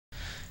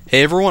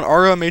Hey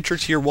everyone,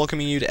 Matrix here,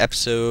 welcoming you to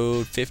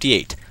episode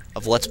 58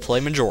 of Let's Play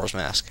Majora's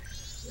Mask.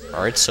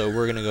 Alright, so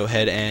we're gonna go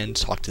ahead and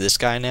talk to this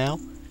guy now.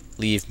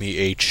 Leave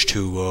me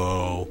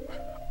H2O.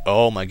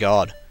 Oh my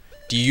god.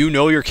 Do you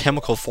know your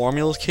chemical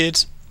formulas,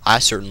 kids? I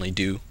certainly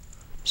do.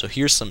 So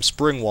here's some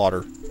spring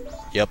water.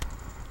 Yep.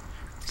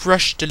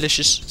 Fresh,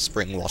 delicious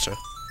spring water.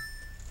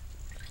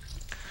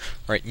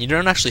 Alright, you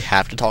don't actually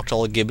have to talk to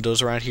all the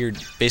Gibdos around here.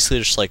 Basically,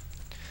 just like,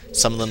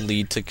 some of them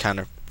lead to kind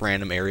of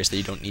random areas that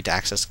you don't need to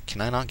access. Can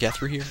I not get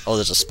through here? Oh,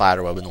 there's a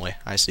spider web in the way.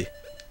 I see.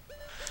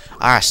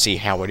 I see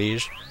how it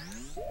is.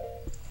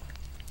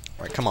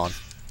 Alright, come on.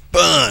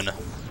 Burn!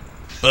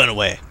 Burn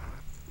away.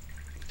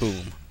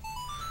 Boom.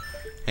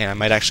 And I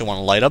might actually want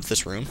to light up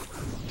this room.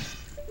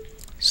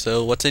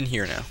 So, what's in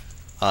here now?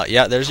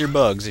 Yeah, there's your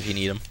bugs if you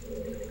need them.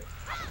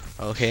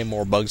 Okay,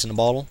 more bugs in a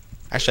bottle.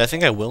 Actually, I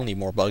think I will need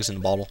more bugs in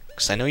a bottle.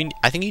 Because I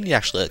think you need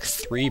actually like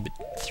three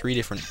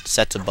different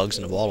sets of bugs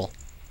in a bottle.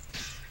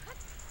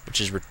 Which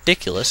is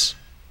ridiculous,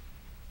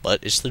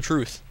 but it's the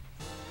truth.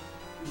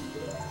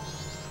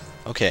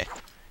 Okay,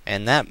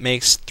 and that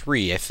makes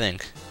 3, I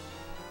think.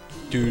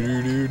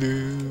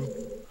 Jeez,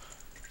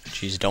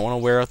 don't want to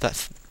wear out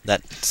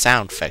that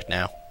sound effect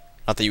now.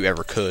 Not that you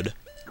ever could.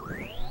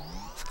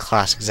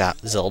 Classic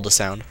Zelda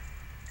sound.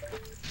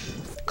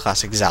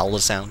 Classic Zelda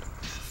sound.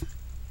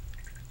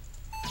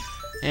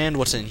 And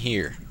what's in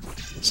here?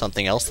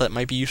 Something else that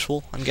might be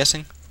useful, I'm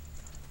guessing.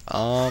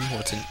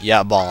 What's in?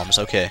 Yeah, bombs.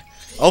 Okay.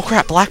 Oh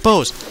crap, black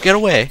bows! Get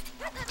away!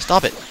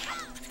 Stop it!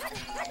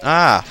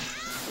 Ah!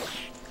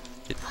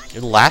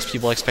 You're the last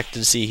people I expected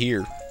to see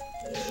here.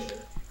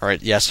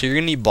 Alright, yeah, so you're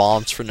gonna need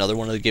bombs for another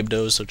one of the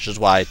Gibdos, which is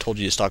why I told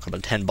you to stock up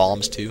on 10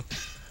 bombs too.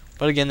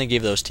 But again, they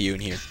gave those to you in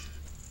here.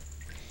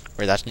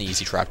 Right, that's an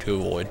easy trap to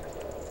avoid.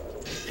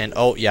 And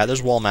oh yeah,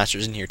 there's wall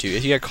masters in here too.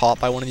 If you get caught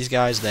by one of these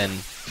guys, then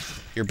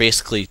you're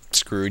basically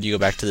screwed. You go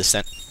back to the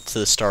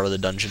start of the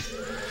dungeon.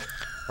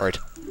 Alright,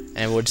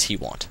 and what does he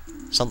want?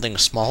 Something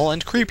small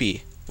and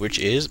creepy, which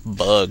is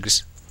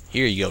bugs.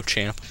 Here you go,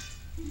 champ.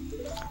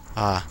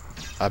 Ah,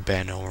 I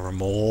bear no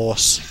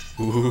remorse.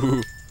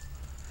 Ooh.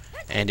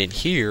 And in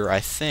here, I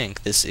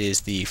think this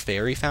is the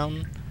fairy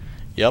fountain.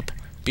 Yup.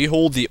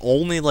 Behold the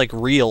only, like,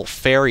 real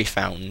fairy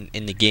fountain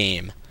in the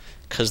game.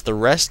 Because the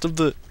rest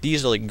of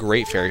these are, like,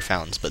 great fairy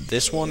fountains. But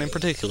this one in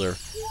particular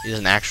is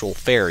an actual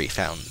fairy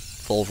fountain,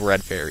 full of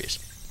red fairies.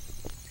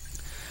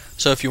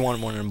 So if you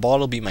want one in a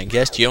bottle, be my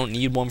guest. You don't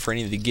need one for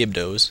any of the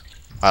Gibdos.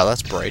 Wow,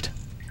 that's bright.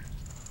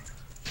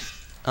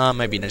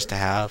 Might be nice to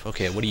have.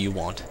 Okay, what do you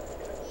want?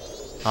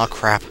 Aw,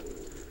 crap.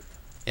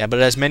 Yeah, but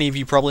as many of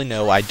you probably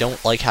know, I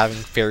don't like having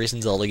fairies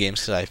in Zelda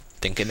games because I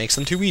think it makes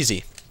them too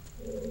easy.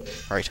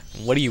 Alright,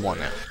 what do you want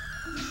now?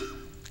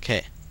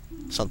 Okay,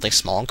 something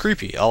small and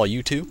creepy. Oh,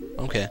 you too?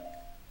 Okay.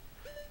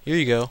 Here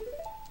you go.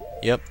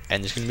 Yep,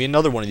 and there's going to be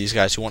another one of these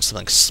guys who wants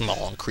something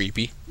small and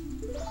creepy.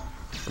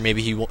 Or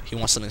maybe he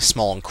wants something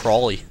small and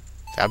crawly.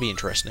 That'd be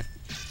interesting.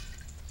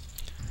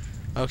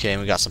 Okay,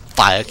 and we got some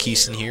fire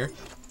keys in here.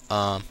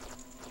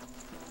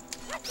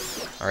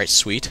 Alright,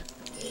 sweet.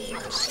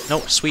 No,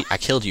 sweet, I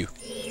killed you.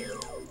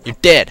 You're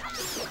dead!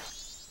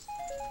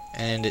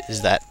 And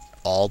is that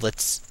all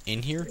that's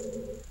in here?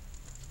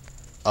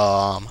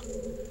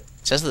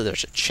 It says that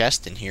there's a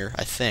chest in here,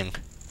 I think.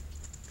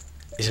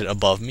 Is it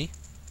above me?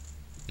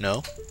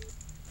 No?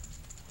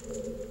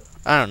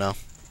 I don't know.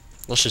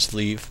 Let's just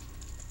leave.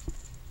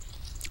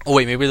 Oh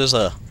wait, maybe there's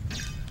a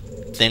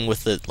thing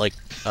with the, like,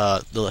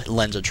 the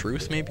lens of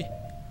truth, maybe?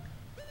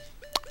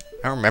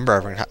 I don't remember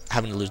ever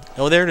having to lose...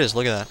 Oh, there it is,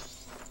 look at that.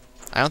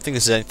 I don't think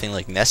this is anything,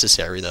 like,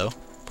 necessary, though.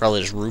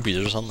 Probably just rubies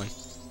or something.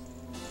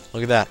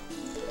 Look at that.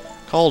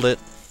 Called it.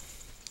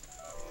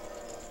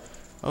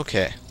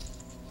 Okay.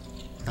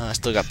 I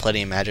still got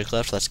plenty of magic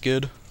left, that's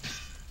good.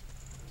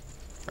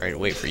 Alright,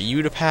 wait for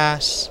you to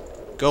pass.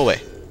 Go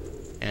away.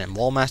 And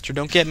Wallmaster,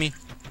 don't get me.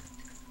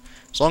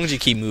 As long as you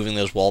keep moving,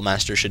 those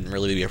Wallmasters shouldn't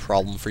really be a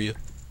problem for you.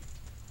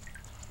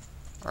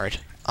 Alright.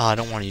 I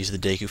don't want to use the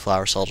Deku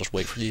flower, so I'll just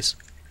wait for these.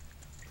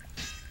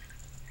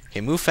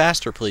 Okay, move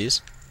faster,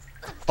 please.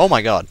 Oh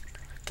my god.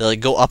 They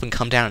like go up and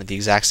come down at the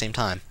exact same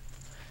time.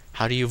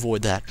 How do you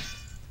avoid that?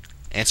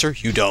 Answer,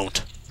 you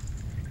don't.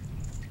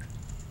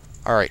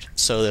 Alright,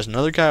 so there's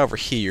another guy over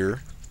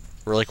here.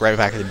 We're like right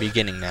back at the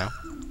beginning now.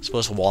 I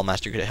suppose a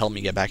Wallmaster could help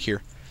me get back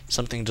here.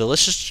 Something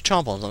delicious to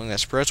chomp on, something that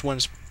spreads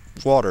one's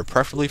water,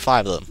 preferably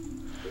 5 of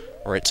them.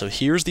 Alright, so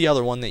here's the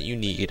other one that you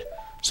need.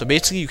 So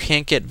basically you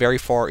can't get very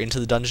far into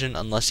the dungeon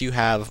unless you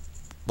have,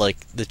 like,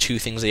 the 2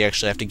 things that you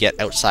actually have to get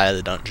outside of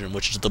the dungeon,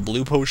 which is the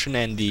blue potion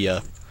and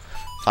the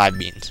 5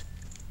 beans.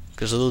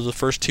 Because those are the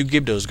first 2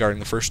 Gibdos guarding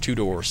the first 2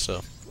 doors,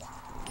 so...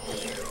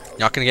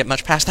 Not gonna get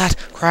much past that!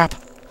 Crap!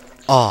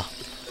 Aw.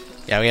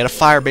 Yeah, we had a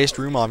fire-based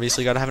room,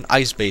 obviously gotta have an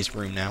ice-based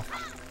room now.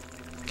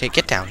 Okay,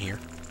 get down here.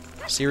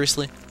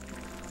 Seriously?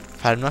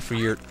 I've had enough of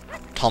your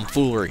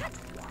tomfoolery.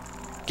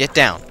 Get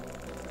down.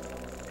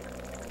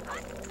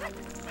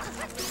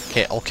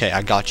 Okay,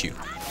 I got you.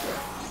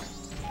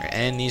 Right,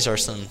 and these are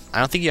some... I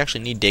don't think you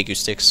actually need Deku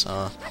sticks,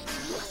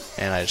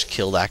 and I just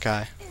killed that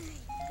guy.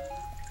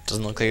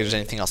 Doesn't look like there's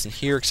anything else in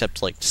here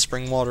except like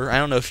spring water. I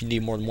don't know if you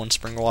need more than one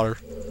spring water.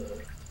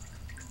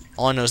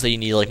 All I know is that you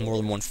need like more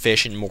than one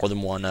fish and more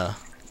than one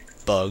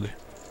bug.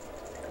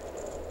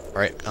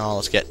 Alright,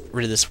 let's get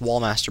rid of this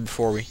wallmaster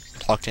before we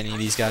talk to any of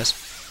these guys.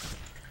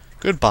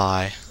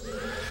 Goodbye.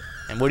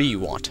 And what do you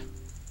want?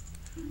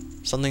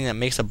 Something that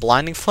makes a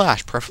blinding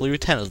flash, preferably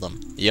with 10 of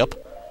them. Yep.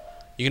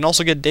 You can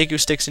also get Deku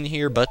sticks in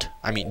here,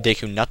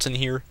 Deku nuts in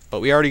here, but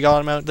we already got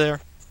them out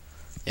there.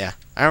 Yeah,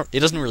 it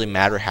doesn't really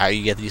matter how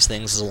you get these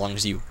things as long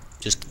as you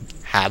just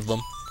have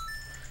them.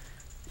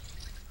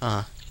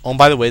 Oh, and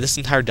by the way, this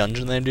entire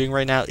dungeon that I'm doing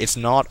right now, it's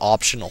not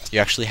optional. You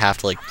actually have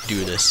to, like,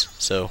 do this.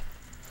 So,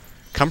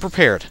 come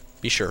prepared.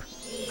 Be sure.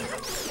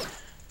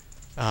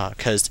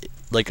 Because,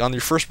 like, on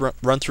your first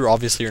run-through,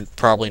 obviously you're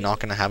probably not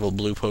going to have a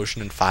blue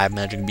potion and 5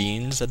 magic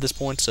beans at this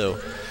point, so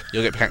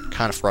you'll get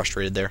kind of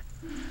frustrated there.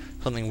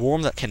 Something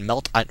warm that can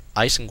melt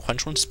ice and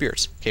quench one's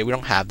spirits. Okay, we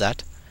don't have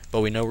that,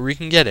 but we know where we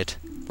can get it.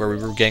 Where we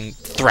were getting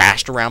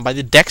thrashed around by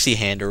the Dexy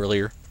hand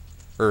earlier.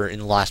 Or in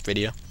the last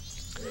video.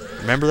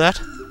 Remember that?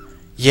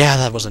 Yeah,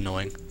 that was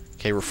annoying.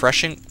 Okay,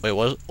 refreshing. Wait,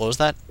 what was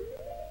that?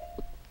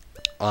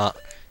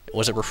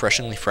 Was it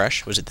refreshingly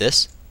fresh? Was it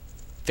this?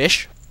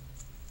 Fish?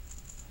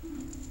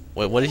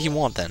 Wait, what did he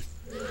want then?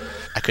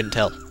 I couldn't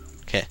tell.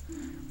 Okay.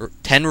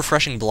 10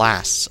 refreshing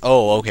blasts.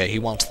 Oh, okay, he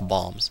wants the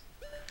bombs.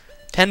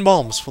 10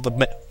 bombs for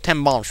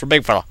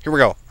big fella. Here we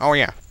go. Oh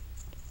yeah.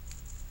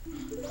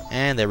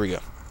 And there we go.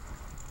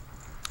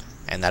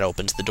 And that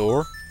opens the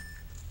door.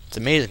 It's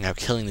amazing how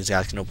killing these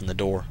guys can open the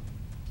door.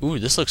 Ooh,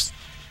 this looks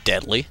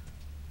deadly.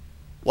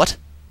 What?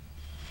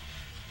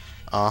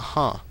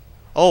 Uh-huh.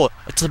 Oh,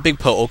 it's a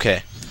big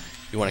okay.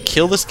 You want to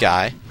kill this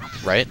guy,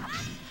 right?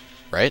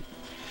 Right?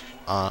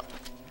 I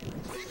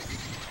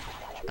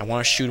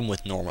want to shoot him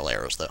with normal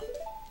arrows, though.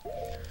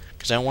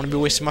 Because I don't want to be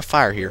wasting my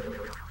fire here.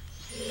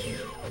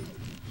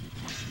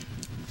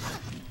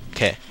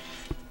 Okay.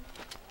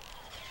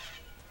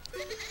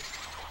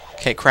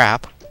 Okay,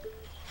 crap.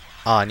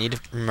 I need to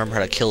remember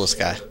how to kill this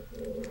guy.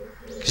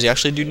 Because you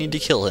actually do need to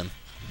kill him.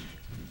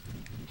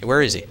 Hey,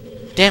 where is he?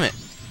 Damn it!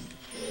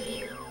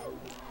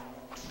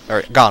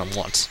 Alright, got him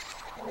once.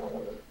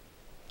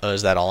 Oh,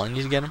 is that all I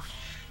need to get him?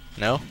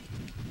 No?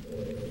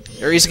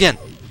 There he is again!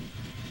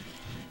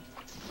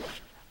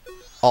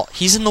 Oh,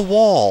 he's in the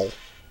wall!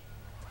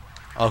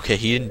 Okay,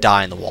 he didn't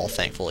die in the wall,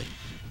 thankfully.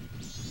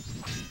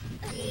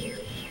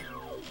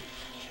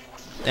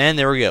 And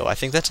there we go. I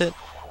think that's it.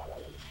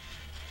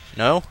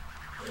 No?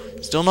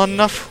 Still not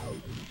enough?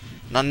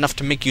 Not enough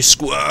to make you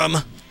squirm?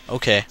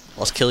 Okay,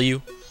 let's kill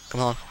you.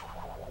 Come on.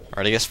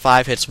 Alright, I guess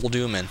 5 hits will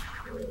do him in.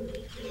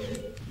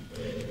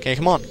 Okay,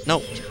 come on.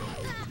 No.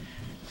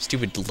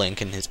 Stupid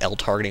Link and his L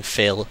targeting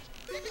fail.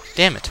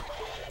 Damn it.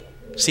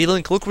 See,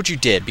 Link, look what you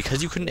did.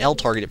 Because you couldn't L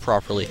target it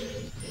properly.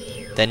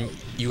 Then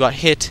you got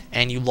hit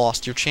and you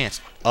lost your chance.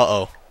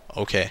 Uh-oh.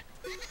 Okay.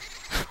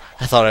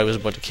 I thought I was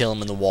about to kill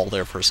him in the wall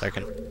there for a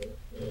second.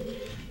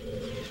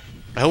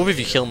 I hope if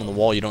you kill him in the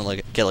wall, you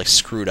don't get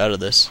screwed out of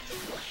this.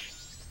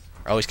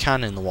 Oh, he's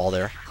kinda in the wall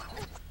there.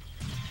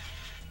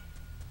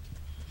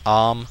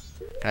 Can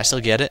I still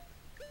get it?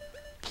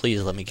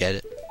 Please let me get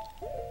it.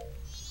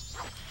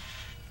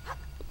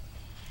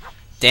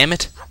 Damn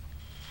it!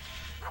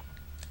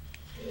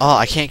 Oh,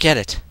 I can't get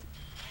it.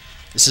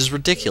 This is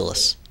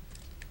ridiculous.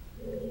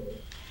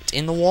 It's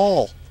in the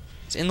wall.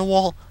 It's in the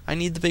wall. I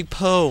need the big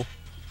Poe.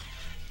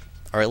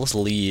 Alright, let's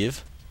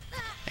leave.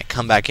 And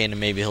come back in and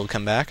maybe he'll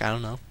come back. I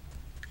don't know.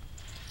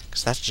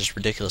 Because that's just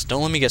ridiculous.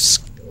 Don't let me get,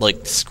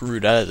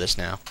 screwed out of this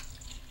now.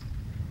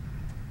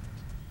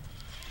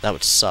 That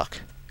would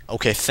suck.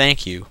 Okay,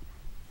 thank you.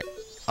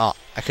 Oh,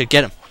 I could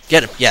get him.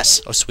 Get him!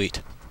 Yes! Oh,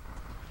 sweet.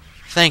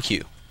 Thank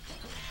you.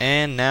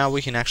 And now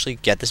we can actually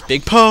get this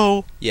big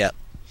Poe! Yep.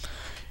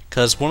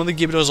 Because one of the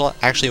Gibdos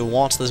actually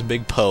wants this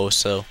big Poe,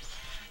 so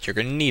you're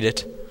gonna need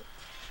it.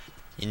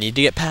 You need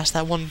to get past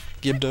that one,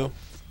 Gibdo.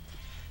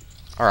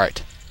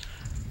 Alright.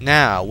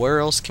 Now, where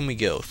else can we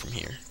go from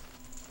here?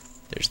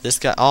 There's this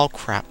guy. Oh,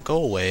 crap. Go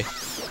away.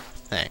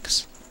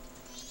 Thanks.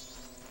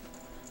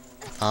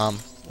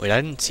 Wait,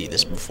 I didn't see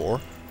this before.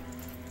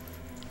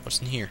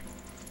 What's in here?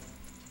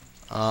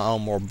 Oh,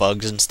 more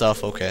bugs and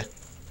stuff. Okay.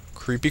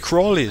 Creepy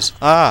crawlies.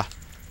 Ah!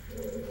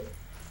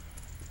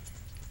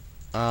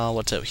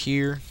 What's out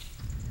here?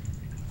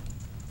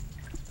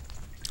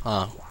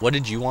 What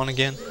did you want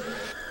again?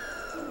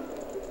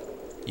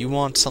 You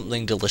want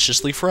something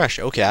deliciously fresh.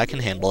 Okay, I can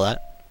handle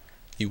that.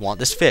 You want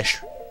this fish.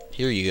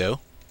 Here you go.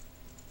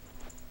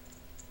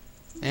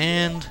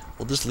 And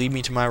will this lead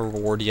me to my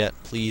reward yet,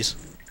 please?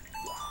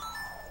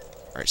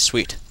 Alright,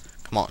 sweet.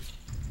 Come on.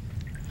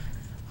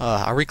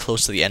 Are we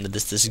close to the end of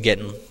this? This is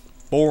getting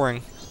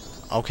boring.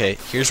 Okay,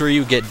 here's where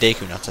you get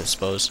Deku nuts, I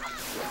suppose.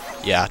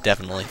 Yeah,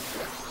 definitely.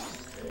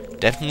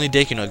 Definitely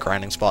Deku nut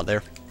grinding spot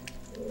there.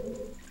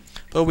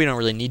 But we don't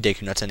really need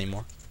Deku nuts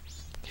anymore.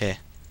 Okay.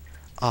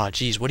 Ah,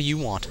 geez, what do you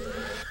want?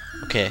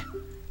 Okay.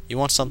 You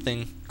want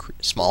something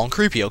small and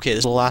creepy. Okay, this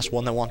is the last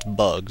one that wants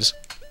bugs.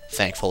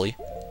 Thankfully.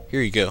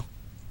 Here you go.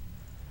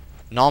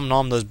 Nom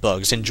nom those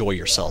bugs. Enjoy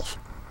yourself.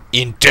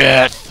 In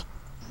death!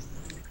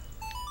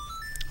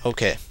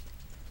 Okay.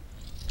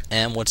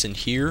 And what's in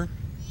here?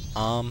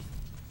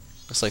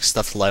 Looks like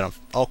stuff to light on.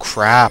 Oh,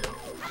 crap.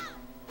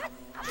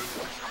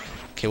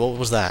 Okay, what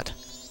was that?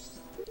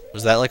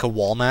 Was that like a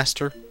wall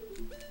master?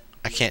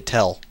 I can't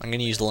tell. I'm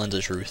gonna use the lens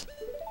of truth.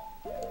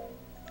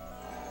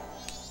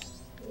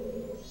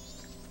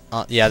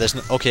 Yeah, there's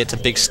no... Okay, it's a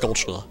big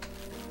sculpture.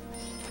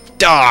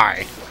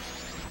 Die!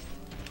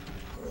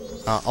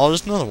 Oh,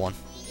 there's another one.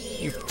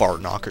 You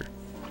fart knocker.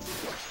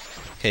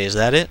 Okay, is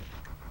that it?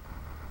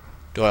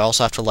 Do I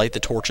also have to light the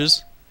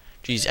torches?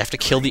 Jeez, I have to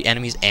kill the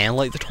enemies and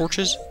light the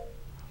torches?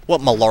 What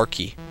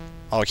malarkey?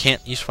 Oh, I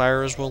can't use fire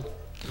arrows? Well,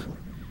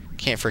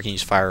 can't freaking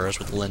use fire arrows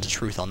with the lens of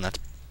truth on. That's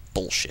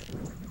bullshit.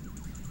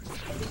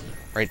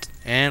 Right,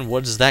 and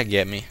what does that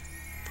get me?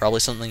 Probably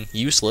something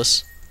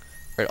useless.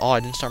 Right, oh, I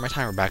didn't start my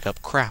timer back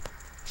up. Crap.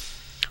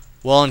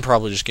 Well, I'm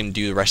probably just gonna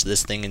do the rest of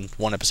this thing in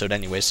one episode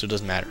anyway, so it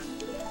doesn't matter.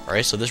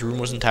 Alright, so this room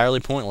was entirely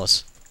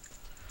pointless.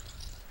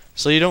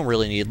 So you don't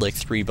really need like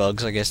 3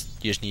 bugs, I guess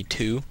you just need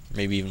 2,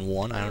 maybe even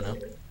 1, I don't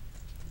know.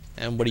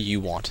 And what do you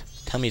want?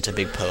 Tell me it's a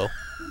big Poe.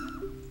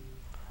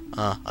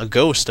 A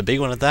ghost, a big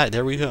one at that,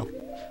 there we go.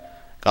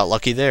 Got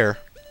lucky there.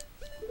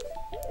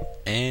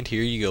 And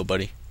here you go,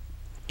 buddy.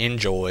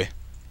 Enjoy.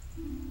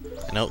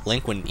 I know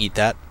Link wouldn't eat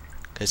that,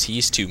 because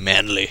he's too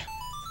manly.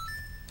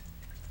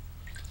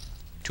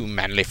 Too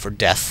manly for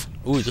death.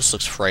 Ooh, this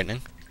looks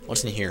frightening.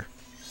 What's in here?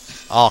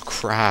 Oh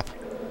crap.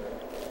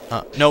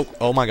 No.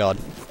 Oh my god.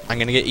 I'm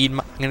gonna get eaten.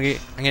 I'm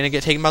gonna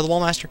get taken by the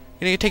wallmaster. I'm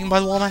gonna get taken by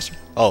the wallmaster.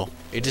 Oh,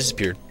 it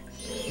disappeared.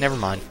 Never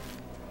mind.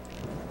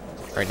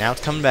 Right now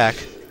it's coming back.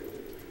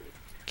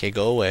 Okay,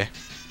 go away.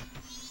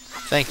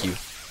 Thank you.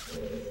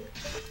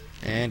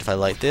 And if I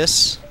light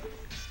this,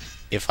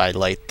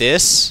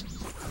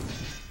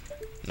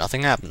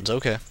 nothing happens.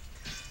 Okay.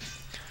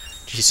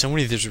 Geez, so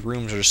many of these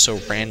rooms are just so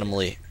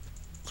randomly,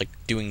 like,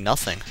 doing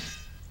nothing.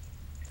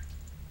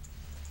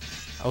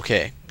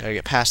 Okay, gotta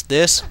get past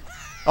this.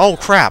 Oh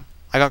crap!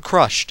 I got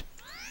crushed.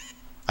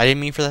 I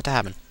didn't mean for that to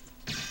happen.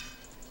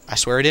 I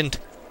swear I didn't.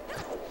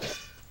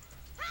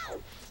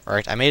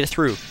 Alright, I made it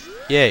through.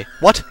 Yay.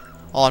 What?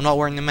 Oh, I'm not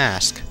wearing the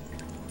mask.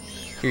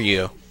 Here you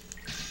go.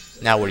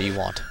 Now what do you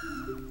want?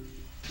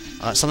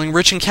 Something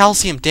rich in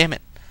calcium, damn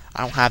it.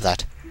 I don't have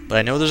that. But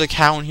I know there's a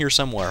cow in here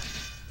somewhere.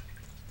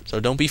 So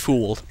don't be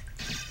fooled.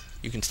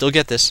 You can still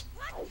get this.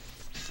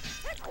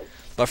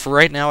 But for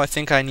right now, I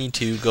think I need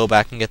to go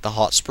back and get the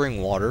hot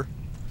spring water.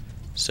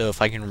 So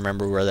if I can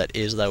remember where that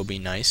is, that would be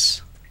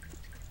nice.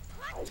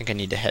 I think I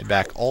need to head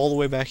back all the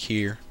way back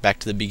here, back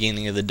to the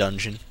beginning of the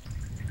dungeon,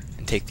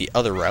 and take the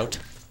other route.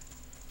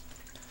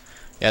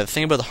 Yeah, the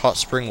thing about the hot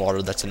spring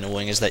water that's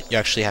annoying is that you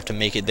actually have to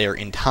make it there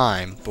in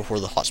time before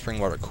the hot spring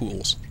water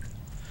cools.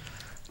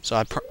 So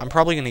I'm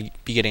probably going to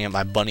be getting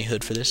my bunny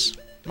hood for this.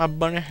 My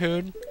bunny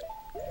hood.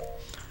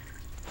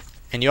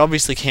 And you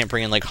obviously can't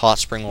bring in like hot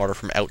spring water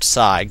from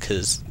outside,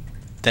 because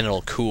then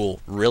it'll cool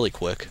really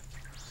quick.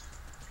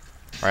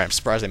 Alright, I'm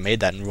surprised I made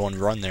that in one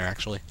run there,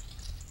 actually.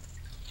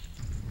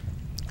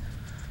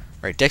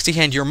 Right, Dexy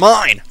Hand, you're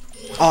mine!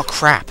 Oh,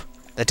 crap.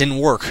 That didn't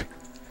work.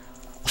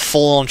 A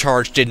full-on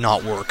charge did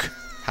not work.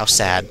 How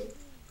sad.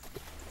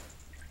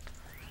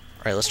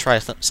 Alright, let's try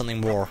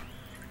something more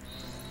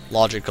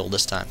logical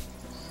this time.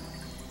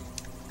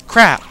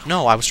 Crap!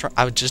 No, I was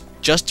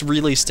just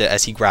released it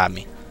as he grabbed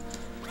me.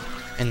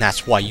 And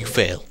that's why you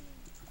fail.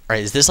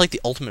 Alright, is this like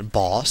the ultimate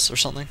boss or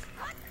something?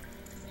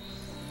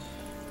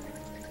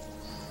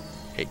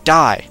 Okay,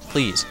 die,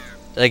 please.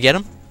 Did I get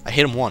him? I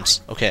hit him once.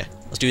 Okay,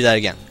 let's do that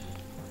again.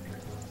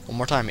 One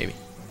more time, maybe.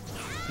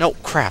 No,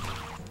 crap.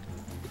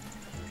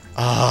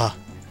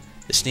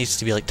 This needs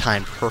to be like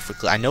timed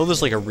perfectly. I know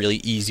there's like a really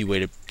easy way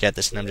to get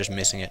this, and I'm just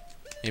missing it.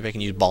 Maybe I can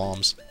use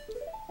bombs.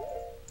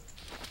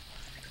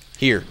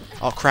 Here.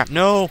 Oh, crap.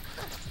 No!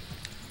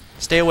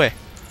 Stay away.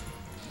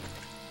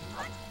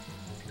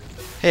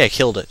 Hey, I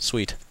killed it.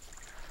 Sweet.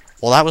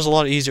 Well, that was a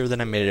lot easier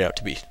than I made it out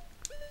to be.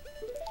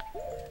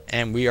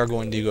 And we are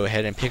going to go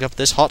ahead and pick up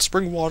this hot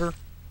spring water.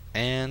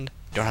 And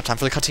don't have time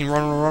for the cutscene.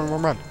 Run, run, run,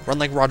 run, run. Run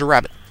like Roger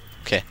Rabbit.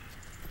 Okay.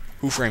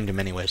 Who framed him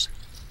anyways?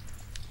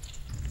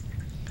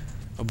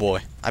 Oh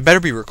boy. I better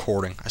be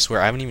recording. I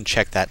swear, I haven't even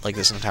checked that like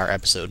this entire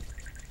episode.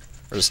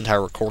 Or this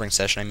entire recording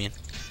session, I mean.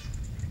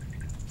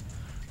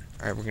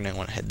 Alright, we're going to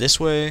want to head this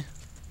way.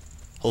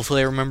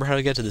 Hopefully I remember how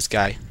to get to this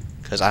guy,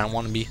 because I don't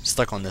want to be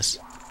stuck on this.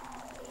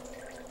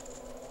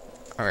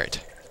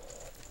 Alright.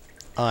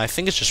 I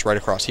think it's just right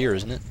across here,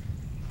 isn't it?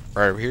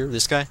 Right over here,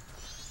 this guy.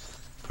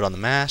 Put on the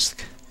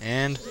mask,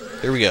 and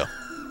here we go.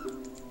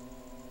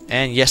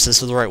 And yes,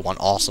 this is the right one.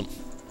 Awesome.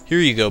 Here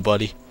you go,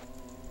 buddy.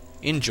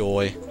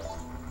 Enjoy.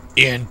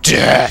 In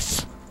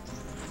death!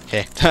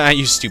 Okay, I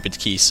use stupid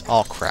keys.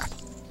 Oh, crap.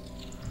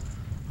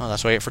 Oh,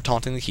 that's why I get for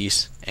taunting the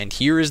keys. And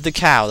here is the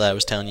cow that I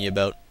was telling you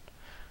about.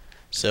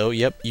 So,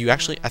 yep, you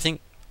actually,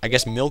 I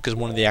guess milk is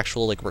one of the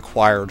actual, like,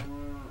 required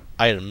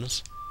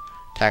items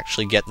to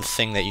actually get the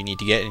thing that you need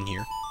to get in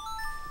here.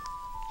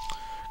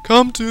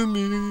 Come to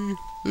me,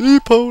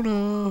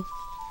 Epona.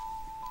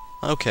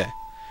 Okay.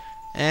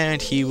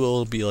 And he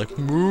will be like,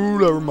 "Moo,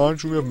 that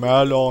reminds me of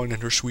Malon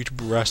and her sweet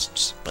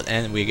breasts." But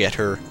then we get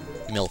her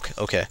milk.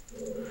 Okay.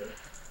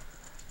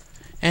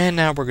 And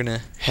now we're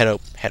gonna head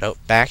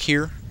out back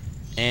here.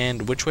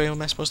 And which way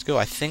am I supposed to go?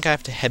 I think I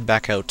have to head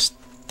back out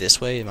this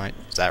way.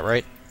 Is that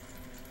right?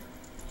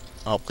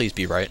 Oh, please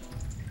be right.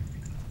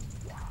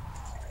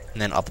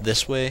 And then up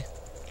this way.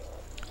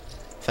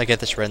 If I get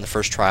this right in the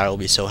first try, I'll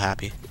be so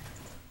happy.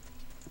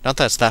 Not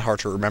that it's that hard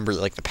to remember,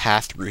 like, the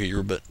path through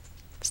here, but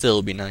still,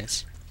 it'll be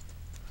nice.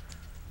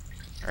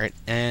 Alright,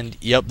 and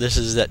yep, this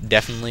is that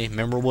definitely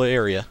memorable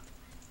area.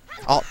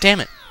 Oh, damn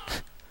it!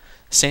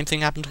 Same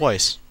thing happened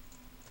twice.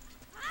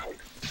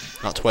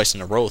 Not twice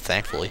in a row,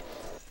 thankfully.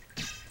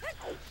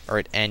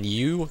 Alright, and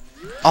you...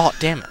 Oh,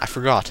 damn it, I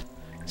forgot.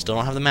 Still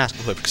don't have the mask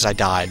equipped because I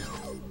died.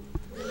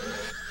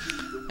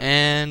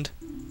 And...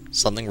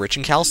 something rich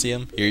in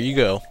calcium. Here you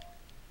go.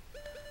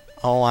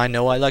 Oh, I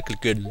know I like a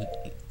good,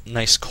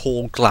 nice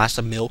cold glass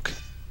of milk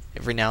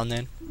every now and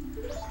then.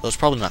 Though it's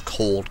probably not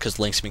cold because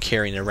Link's been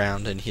carrying it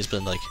around and he's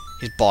been like,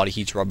 his body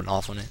heat's rubbing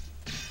off on it.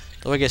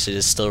 Though I guess it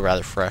is still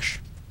rather fresh.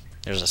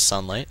 There's a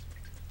sunlight.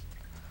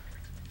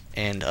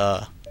 And,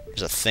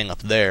 there's a thing up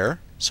there.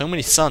 So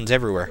many suns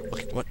everywhere.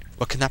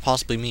 What can that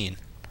possibly mean?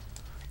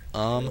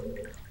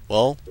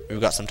 Well, we've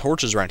got some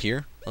torches around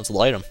here. Let's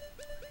light them.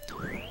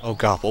 Oh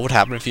god, what would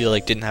happen if you,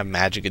 like, didn't have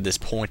magic at this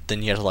point?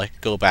 Then you had to, like,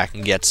 go back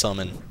and get some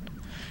and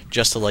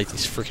just to light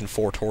these freaking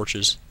 4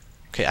 torches.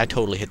 Okay, I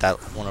totally hit that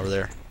one over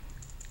there.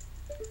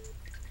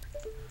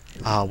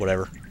 Ah,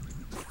 whatever.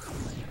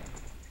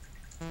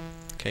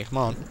 Okay, come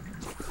on.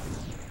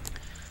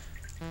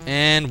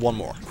 And one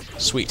more.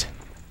 Sweet.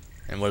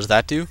 And what does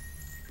that do?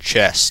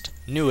 Chest.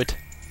 Knew it.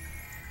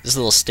 This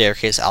little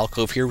staircase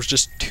alcove here was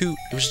just too...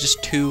 It was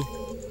just too...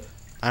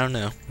 I don't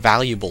know.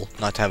 Valuable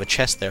not to have a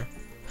chest there.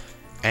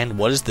 And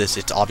what is this?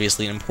 It's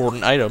obviously an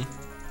important item.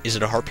 Is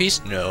it a heart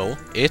piece? No.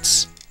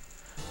 It's...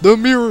 the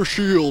mirror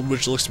shield,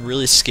 which looks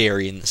really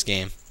scary in this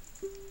game.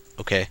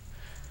 Okay.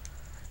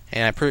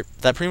 And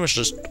that pretty much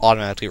just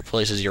automatically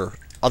replaces your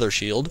other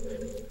shield.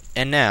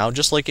 And now,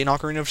 just like in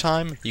Ocarina of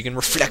Time, you can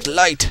reflect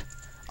light!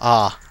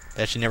 Ah,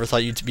 bet you never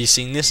thought you'd be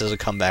seeing this as a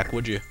comeback,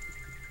 would you?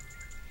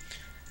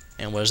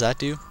 And what does that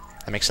do?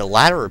 That makes a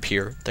ladder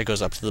appear that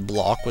goes up to the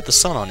block with the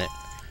sun on it.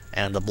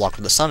 And the block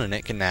with the sun in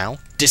it can now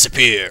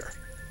disappear!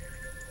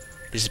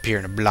 Disappear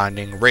in a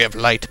blinding ray of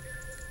light.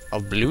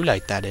 Of blue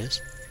light, that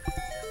is.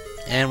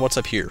 And what's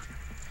up here?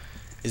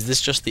 Is this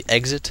just the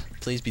exit?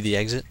 Please be the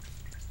exit.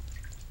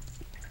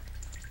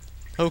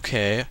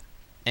 Okay.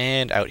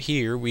 And out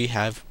here we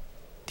have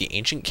the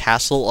ancient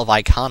castle of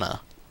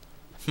Icona.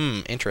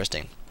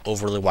 Interesting.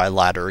 Overly wide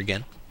ladder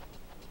again.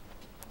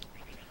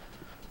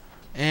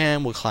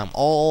 And we'll climb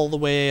all the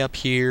way up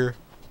here.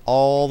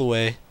 All the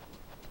way.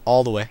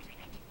 All the way.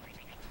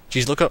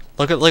 Jeez, look at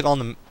like on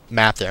the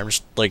map there. I'm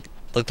just like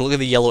look at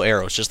the yellow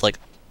arrow. It's just like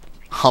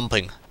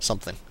humping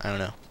something. I don't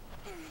know.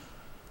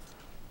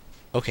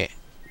 Okay.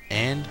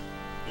 And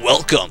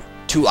welcome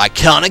to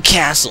Icona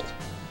Castle.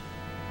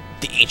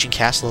 The ancient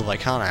castle of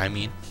Icona, I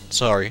mean.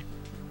 Sorry.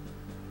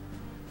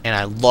 And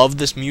I love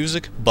this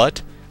music,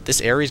 but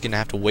this area is going to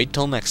have to wait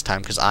till next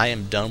time because I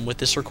am done with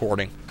this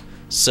recording.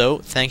 So,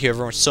 thank you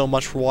everyone so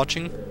much for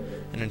watching,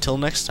 and until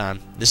next time,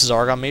 this is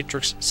Argon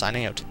Matrix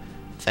signing out.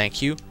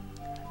 Thank you,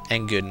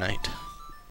 and good night.